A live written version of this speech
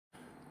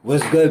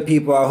What's good,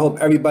 people? I hope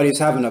everybody's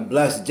having a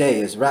blessed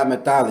day. It's Rap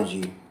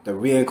Mythology, the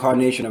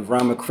reincarnation of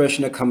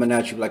Ramakrishna, coming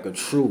at you like a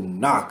true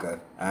knocker,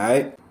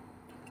 alright?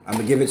 I'm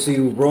gonna give it to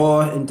you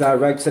raw and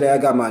direct today. I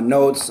got my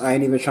notes. I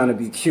ain't even trying to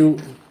be cute.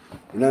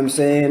 You know what I'm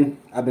saying?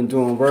 I've been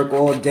doing work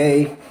all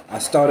day. I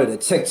started a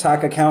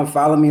TikTok account.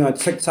 Follow me on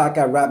TikTok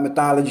at Rap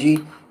Mythology.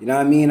 You know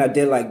what I mean? I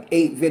did like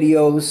 8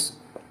 videos.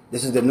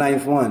 This is the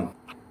 9th one.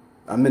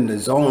 I'm in the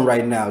zone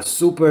right now.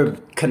 Super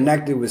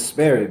connected with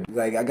spirit.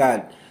 Like, I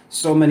got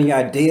so many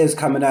ideas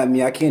coming at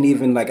me. I can't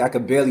even, like, I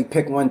could barely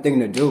pick one thing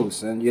to do,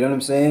 son. You know what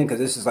I'm saying? Because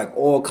this is like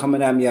all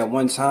coming at me at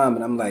one time.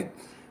 And I'm like,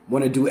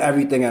 want to do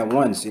everything at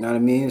once. You know what I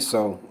mean?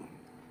 So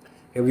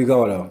here we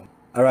go, though.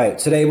 All right.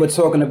 Today we're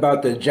talking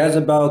about the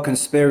Jezebel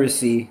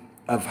Conspiracy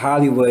of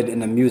Hollywood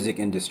and the music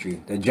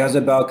industry. The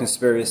Jezebel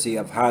Conspiracy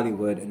of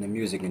Hollywood and the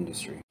music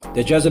industry.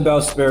 The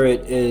Jezebel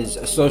spirit is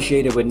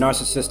associated with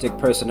narcissistic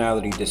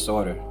personality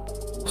disorder.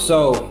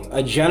 So,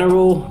 a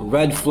general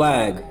red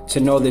flag to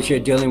know that you're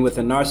dealing with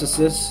a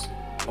narcissist,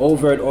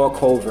 overt or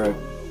covert,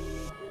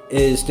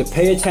 is to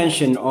pay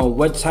attention on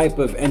what type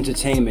of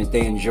entertainment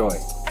they enjoy.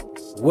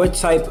 What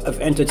type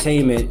of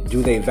entertainment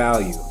do they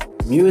value?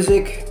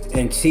 Music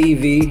and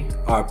TV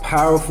are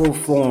powerful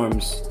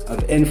forms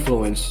of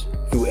influence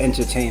through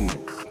entertainment.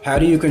 How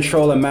do you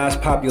control a mass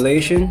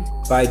population?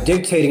 By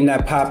dictating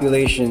that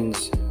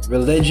population's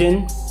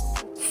religion,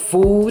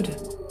 food,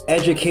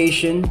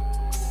 education,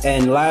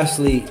 and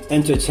lastly,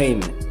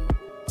 entertainment.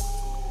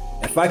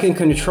 If I can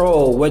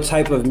control what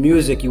type of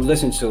music you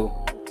listen to,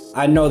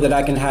 I know that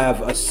I can have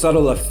a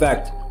subtle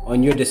effect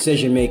on your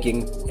decision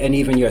making and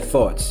even your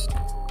thoughts.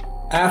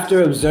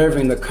 After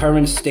observing the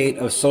current state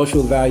of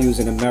social values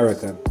in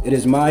America, it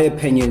is my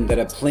opinion that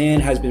a plan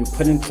has been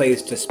put in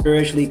place to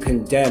spiritually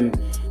condemn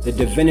the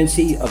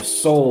divinity of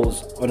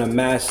souls on a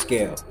mass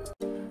scale,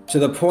 to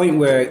the point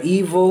where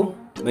evil,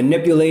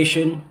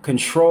 manipulation,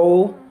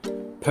 control,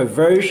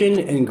 perversion,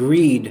 and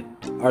greed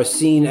are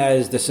seen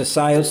as the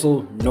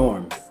societal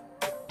norm.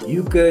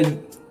 You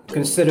could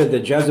consider the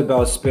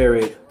Jezebel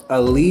spirit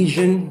a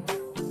legion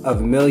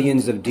of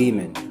millions of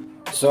demons.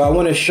 So I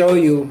want to show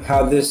you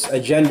how this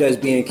agenda is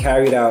being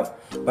carried out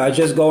by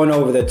just going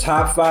over the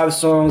top 5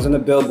 songs on the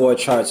Billboard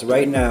Charts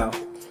right now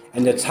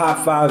and the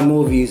top 5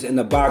 movies in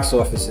the box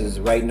offices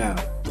right now.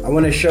 I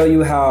want to show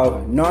you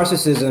how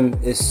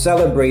narcissism is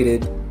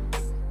celebrated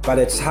by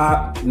the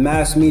top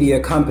mass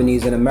media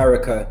companies in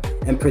America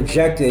and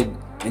projected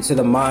into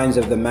the minds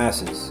of the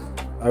masses.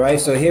 All right,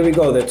 so here we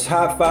go. The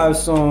top 5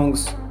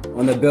 songs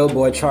on the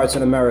Billboard Charts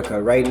in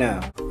America right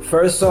now.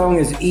 First song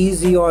is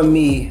Easy on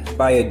Me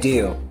by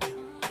Adele.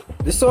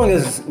 This song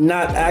is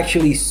not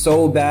actually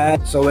so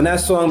bad. So in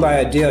that song by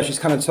Adele, she's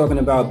kind of talking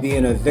about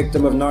being a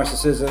victim of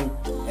narcissism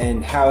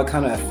and how it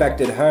kind of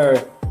affected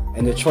her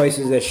and the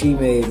choices that she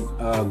made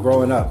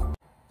growing up.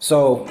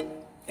 So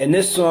in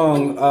this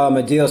song,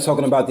 Adele's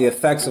talking about the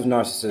effects of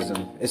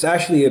narcissism. It's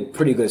actually a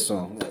pretty good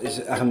song.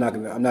 I'm not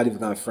even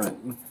gonna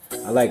front.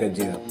 I like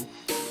Adele.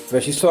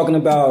 But she's talking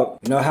about,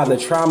 you know, how the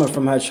trauma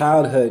from her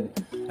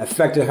childhood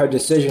affected her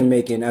decision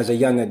making as a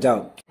young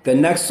adult. The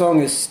next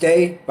song is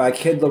Stay by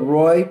Kid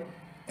Laroi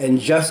and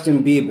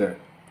Justin Bieber.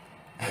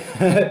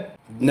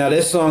 Now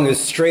this song is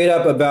straight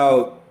up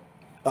about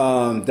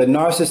the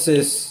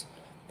narcissist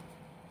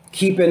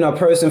keeping a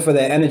person for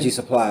their energy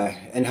supply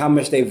and how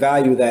much they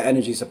value that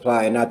energy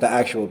supply and not the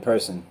actual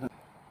person.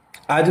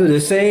 I do the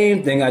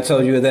same thing I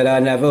told you that I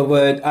never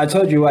would. I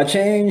told you I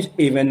changed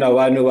even though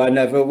I knew I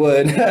never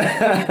would.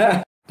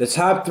 The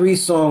top 3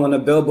 song on the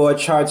Billboard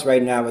Charts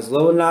right now is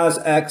Lil Nas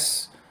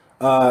X,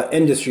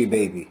 Industry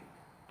Baby.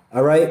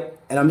 All right?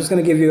 And I'm just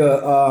going to give you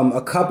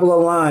a couple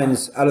of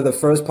lines out of the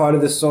first part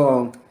of the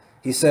song.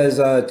 He says,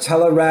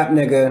 tell a rap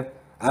nigga,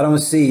 I don't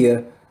see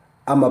ya.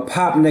 I'm a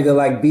pop nigga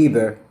like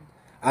Bieber.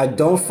 I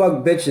don't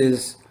fuck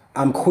bitches,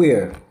 I'm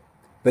queer.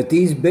 But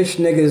these bitch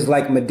niggas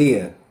like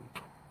Medea.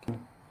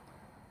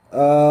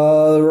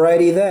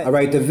 Alrighty then.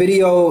 Alright, the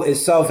video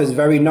itself is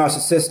very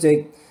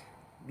narcissistic.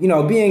 You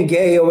know, being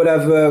gay or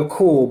whatever,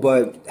 cool,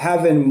 but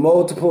having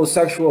multiple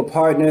sexual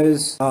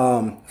partners,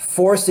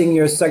 forcing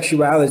your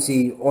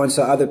sexuality onto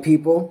other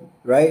people,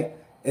 right,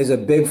 is a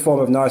big form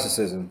of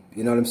narcissism.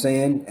 You know what I'm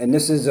saying? And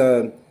this is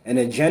an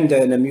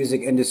agenda in the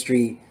music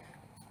industry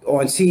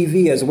on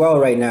TV as well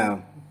right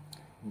now.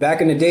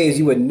 Back in the days,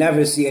 you would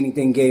never see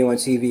anything gay on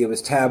TV. It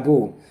was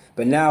taboo.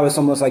 But now it's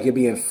almost like you're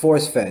being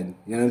force-fed.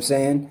 You know what I'm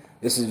saying?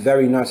 This is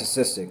very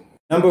narcissistic.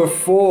 Number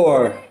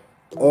 4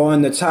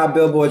 on the top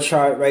Billboard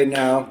chart right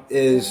now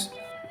is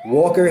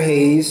Walker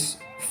Hayes,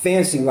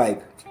 Fancy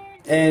Like.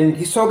 And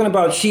he's talking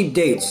about cheap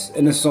dates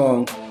in the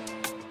song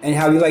and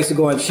how he likes to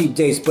go on cheap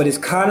dates. But it's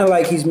kind of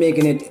like he's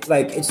making it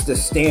like it's the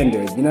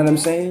standard. You know what I'm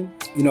saying?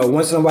 You know,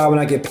 once in a while when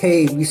I get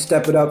paid, we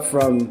step it up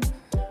from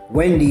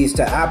Wendy's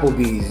to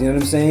Applebee's, you know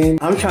what I'm saying?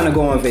 I'm trying to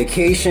go on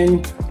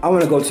vacation. I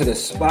want to go to the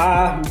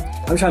spa.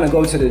 I'm trying to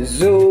go to the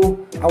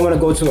zoo. I want to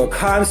go to a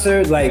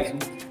concert. Like,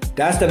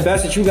 that's the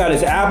best that you got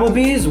is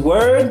Applebee's?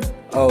 Word?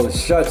 Oh,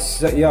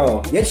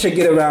 yo, you should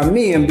get around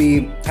me and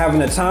be having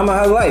the time of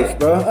her life,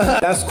 bro.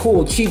 That's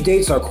cool. Cheap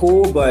dates are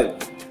cool,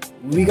 but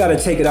we gotta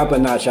take it up a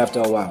notch after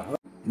a while.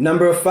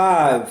 Number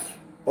 5,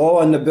 all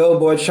on the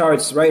Billboard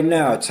Charts right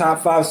now.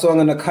 Top 5 song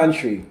in the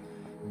country.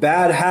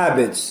 Bad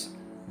Habits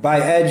by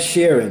Ed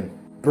Sheeran.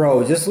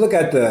 Bro, just look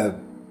at the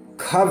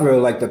cover,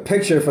 like the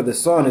picture for the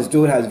song. This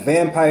dude has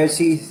vampire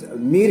teeth.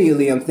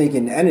 Immediately I'm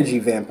thinking energy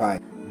vampire.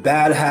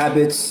 Bad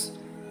Habits.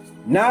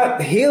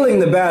 Not healing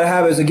the bad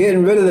habits or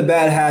getting rid of the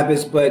bad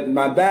habits, but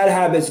my bad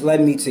habits led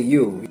me to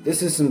you.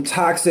 This is some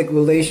toxic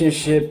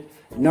relationship,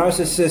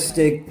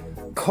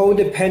 narcissistic,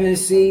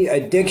 codependency,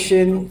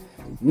 addiction.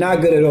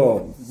 Not good at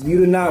all.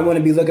 You do not want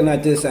to be looking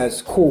at this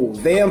as cool.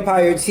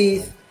 Vampire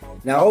teeth.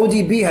 Now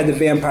ODB had the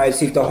vampire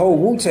teeth. The whole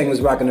Wu-Tang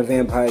was rocking the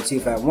vampire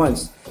teeth at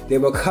once. They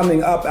were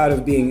coming up out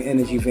of being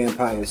energy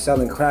vampires,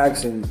 selling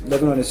cracks and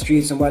living on the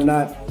streets and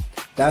whatnot.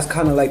 That's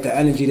kind of like the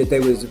energy that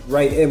they was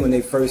right in when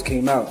they first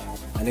came out.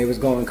 And they was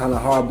going kind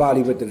of hard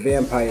body with the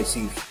vampire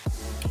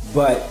teeth.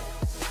 But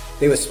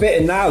they were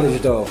spitting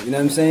knowledge though, you know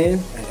what I'm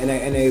saying?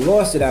 And they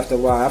lost it after a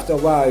while. After a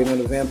while, you know,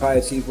 the vampire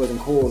teeth wasn't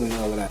cool and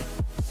all of that.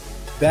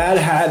 Bad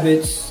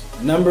Habits,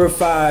 number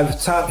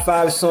 5, top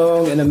 5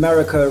 song in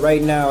America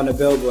right now on the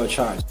Billboard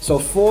Charts. So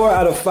 4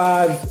 out of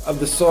 5 of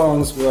the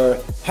songs were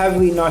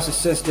heavily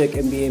narcissistic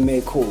and being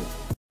made cool.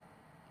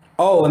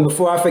 Oh, and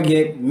before I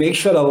forget, make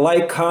sure to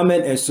like,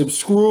 comment, and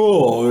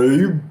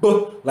subscribe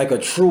like a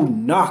true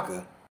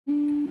knocker.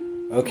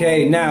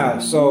 Okay, now,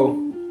 so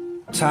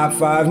top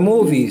 5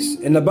 movies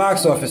in the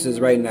box offices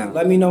right now.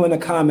 Let me know in the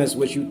comments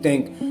what you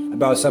think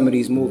about some of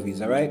these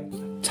movies, all right?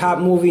 Top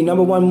movie,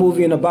 number 1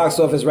 movie in the box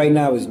office right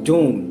now is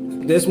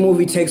Dune. This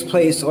movie takes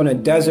place on a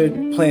desert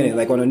planet,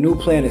 like on a new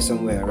planet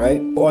somewhere,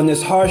 right? On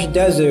this harsh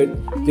desert,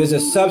 there's a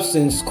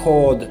substance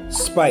called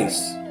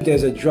spice.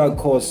 There's a drug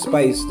called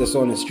spice that's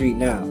on the street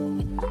now.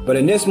 But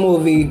in this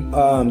movie,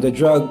 the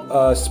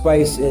drug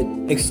spice, it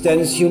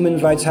extends human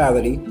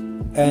vitality.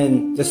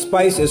 And the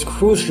spice is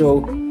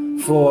crucial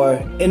for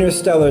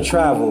interstellar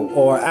travel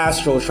or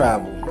astral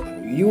travel.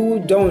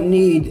 You don't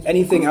need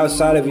anything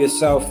outside of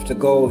yourself to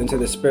go into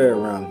the spirit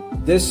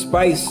realm. This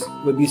spice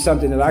would be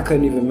something that I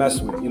couldn't even mess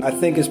with. I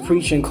think it's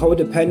preaching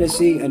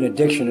codependency and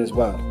addiction as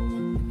well.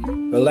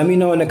 But let me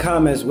know in the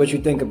comments what you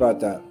think about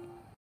that.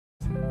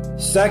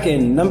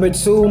 Second, number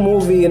 2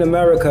 movie in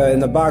America in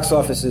the box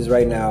offices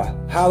right now,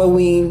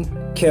 Halloween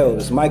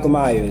Kills, Michael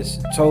Myers.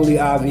 Totally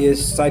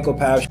obvious,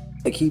 psychopath.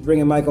 They keep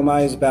bringing Michael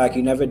Myers back.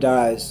 He never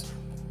dies.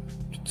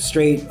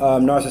 Straight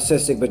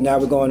narcissistic, but now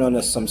we're going on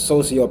to some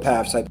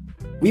sociopath type.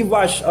 We've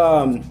watched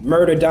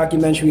murder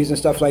documentaries and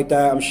stuff like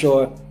that, I'm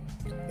sure.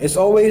 It's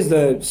always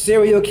the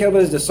serial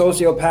killers, the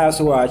sociopaths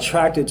who are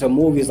attracted to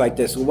movies like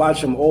this, who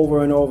watch them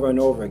over and over and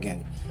over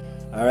again.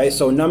 All right,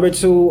 so number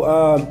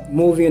 2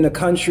 movie in the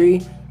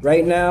country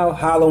right now,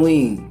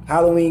 Halloween.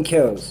 Halloween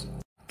Kills.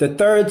 The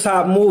 3rd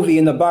top movie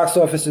in the box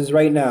offices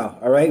right now,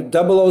 all right?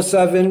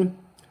 007.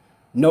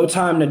 No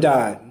Time to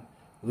Die.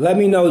 Let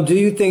me know, do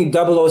you think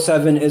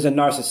 007 is a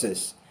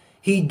narcissist?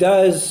 He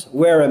does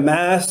wear a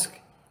mask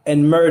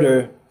and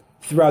murder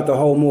throughout the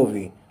whole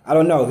movie. I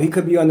don't know. He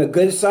could be on the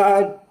good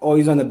side or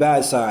he's on the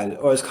bad side,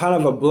 or it's kind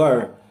of a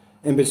blur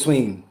in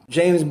between.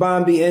 James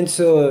Bond be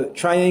into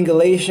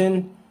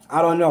triangulation?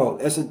 I don't know.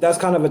 That's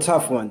kind of a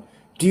tough one.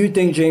 Do you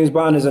think James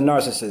Bond is a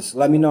narcissist?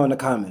 Let me know in the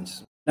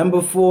comments.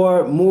 Number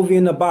 4 movie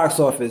in the box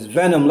office,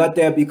 Venom, Let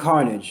There Be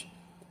Carnage.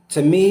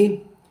 To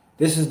me,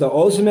 this is the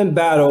ultimate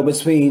battle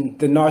between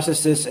the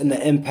narcissist and the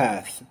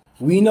empath.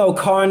 We know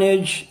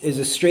Carnage is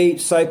a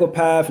straight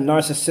psychopath,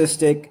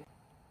 narcissistic.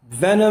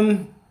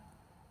 Venom,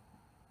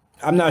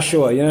 I'm not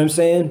sure, you know what I'm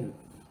saying?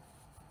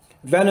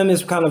 Venom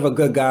is kind of a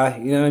good guy,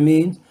 you know what I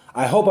mean?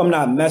 I hope I'm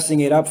not messing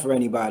it up for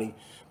anybody,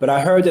 but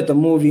I heard that the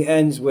movie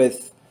ends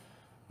with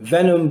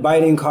Venom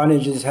biting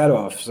Carnage's head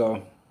off,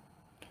 so.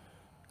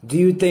 Do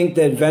you think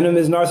that Venom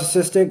is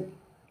narcissistic?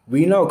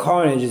 We know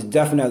Carnage is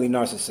definitely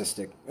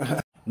narcissistic.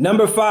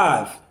 Number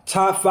 5,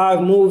 top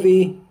 5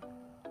 movie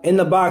in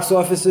the box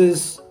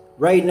offices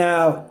right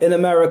now in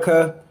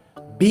America,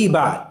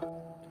 Bebop.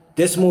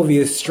 This movie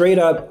is straight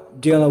up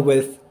dealing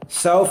with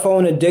cell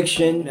phone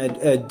addiction,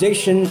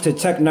 addiction to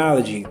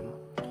technology.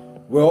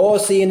 We're all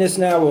seeing this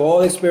now, we're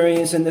all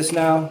experiencing this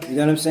now, you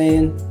know what I'm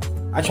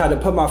saying? I tried to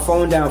put my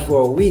phone down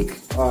for a week,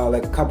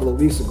 like a couple of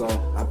weeks ago.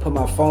 I put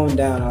my phone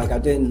down, like I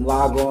didn't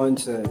log on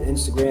to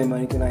Instagram or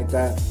anything like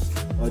that,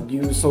 or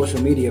use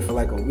social media for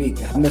like a week.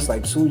 I missed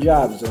like 2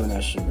 jobs doing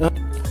that shit.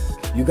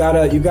 You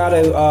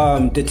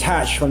gotta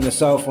detach from the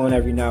cell phone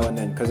every now and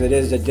then, because it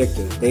is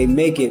addictive. They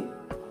make it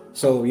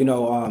so, you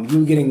know,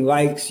 you getting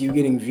likes, you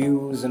getting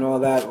views and all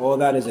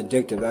that is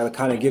addictive. That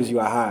kind of gives you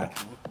a high.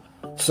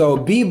 So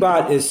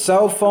Bebop is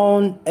cell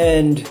phone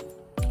and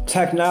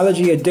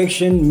technology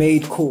addiction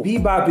made cool.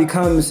 Bebop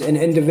becomes an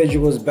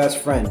individual's best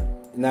friend.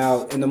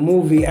 Now, in the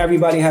movie,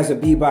 everybody has a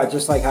Bebop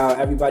just like how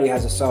everybody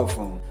has a cell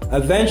phone.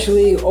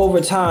 Eventually,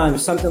 over time,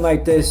 something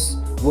like this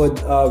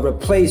would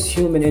replace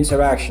human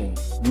interaction.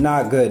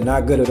 Not good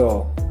at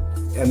all.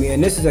 I mean,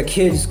 and this is a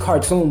kid's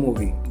cartoon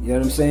movie, you know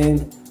what I'm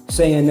saying?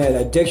 Saying that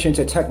addiction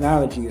to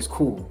technology is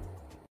cool.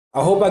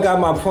 I hope I got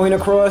my point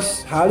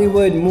across.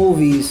 Hollywood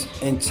movies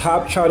and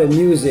top charted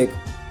music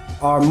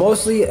are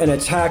mostly an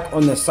attack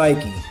on the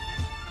psyche.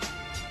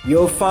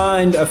 You'll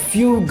find a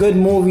few good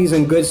movies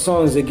and good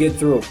songs to get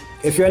through.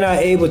 If you're not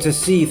able to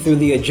see through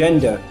the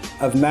agenda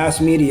of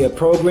mass media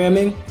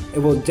programming, it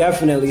will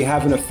definitely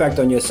have an effect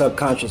on your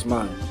subconscious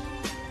mind.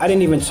 I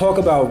didn't even talk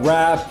about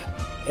rap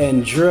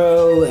and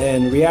drill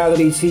and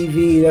reality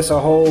TV. That's a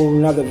whole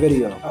nother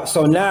video.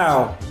 So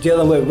now,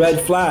 dealing with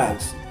red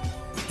flags.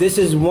 This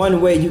is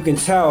one way you can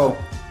tell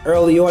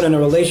early on in a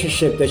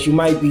relationship that you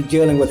might be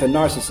dealing with a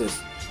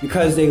narcissist,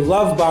 because they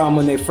love bomb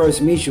when they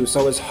first meet you.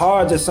 So it's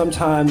hard to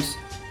sometimes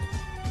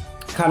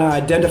kind of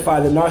identify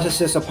the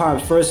narcissist upon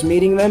first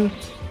meeting them,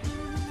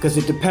 because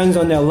it depends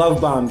on their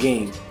love bomb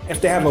game.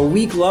 If they have a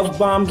weak love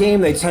bomb game,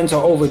 they tend to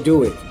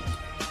overdo it.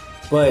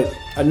 But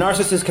a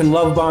narcissist can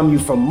love bomb you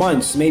for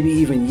months, maybe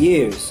even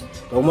years.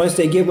 But once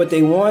they get what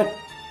they want,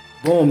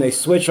 boom, they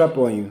switch up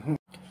on you.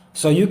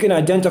 So you can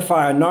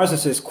identify a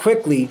narcissist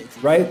quickly,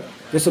 right?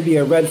 This will be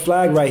a red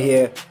flag right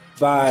here,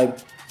 by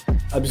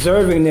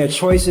observing their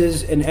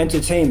choices in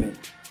entertainment.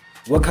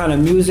 What kind of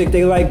music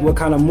they like, what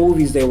kind of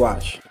movies they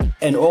watch.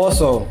 And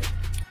also,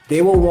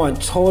 they will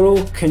want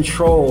total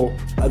control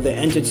of the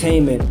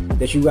entertainment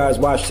that you guys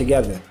watch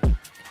together.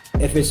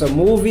 If it's a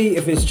movie,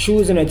 if it's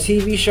choosing a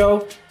TV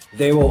show,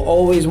 they will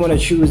always want to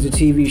choose the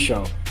TV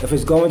show. If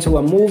it's going to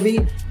a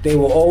movie, they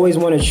will always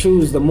want to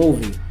choose the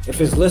movie. If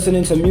it's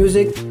listening to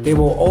music, they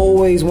will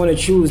always want to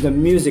choose the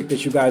music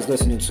that you guys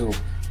listening to.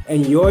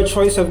 And your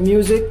choice of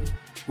music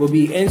will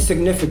be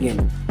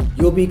insignificant.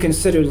 You'll be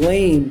considered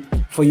lame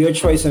for your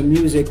choice of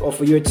music or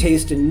for your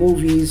taste in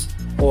movies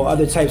or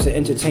other types of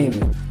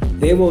entertainment.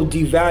 They will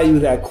devalue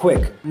that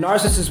quick.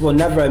 Narcissists will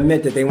never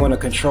admit that they want to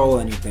control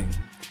anything.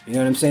 You know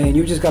what I'm saying?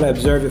 You just got to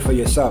observe it for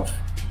yourself.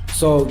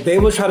 So they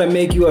will try to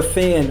make you a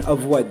fan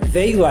of what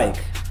they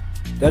like.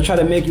 They'll try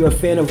to make you a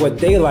fan of what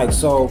they like.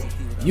 So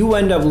you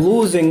end up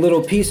losing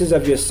little pieces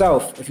of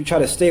yourself if you try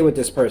to stay with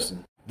this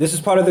person. This is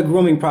part of the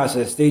grooming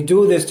process. They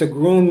do this to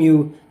groom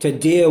you to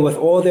deal with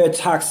all their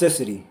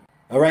toxicity.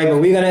 All right,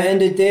 but we're going to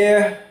end it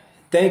there.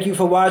 Thank you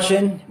for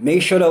watching.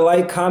 Make sure to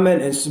like,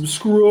 comment, and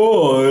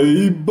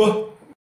subscribe.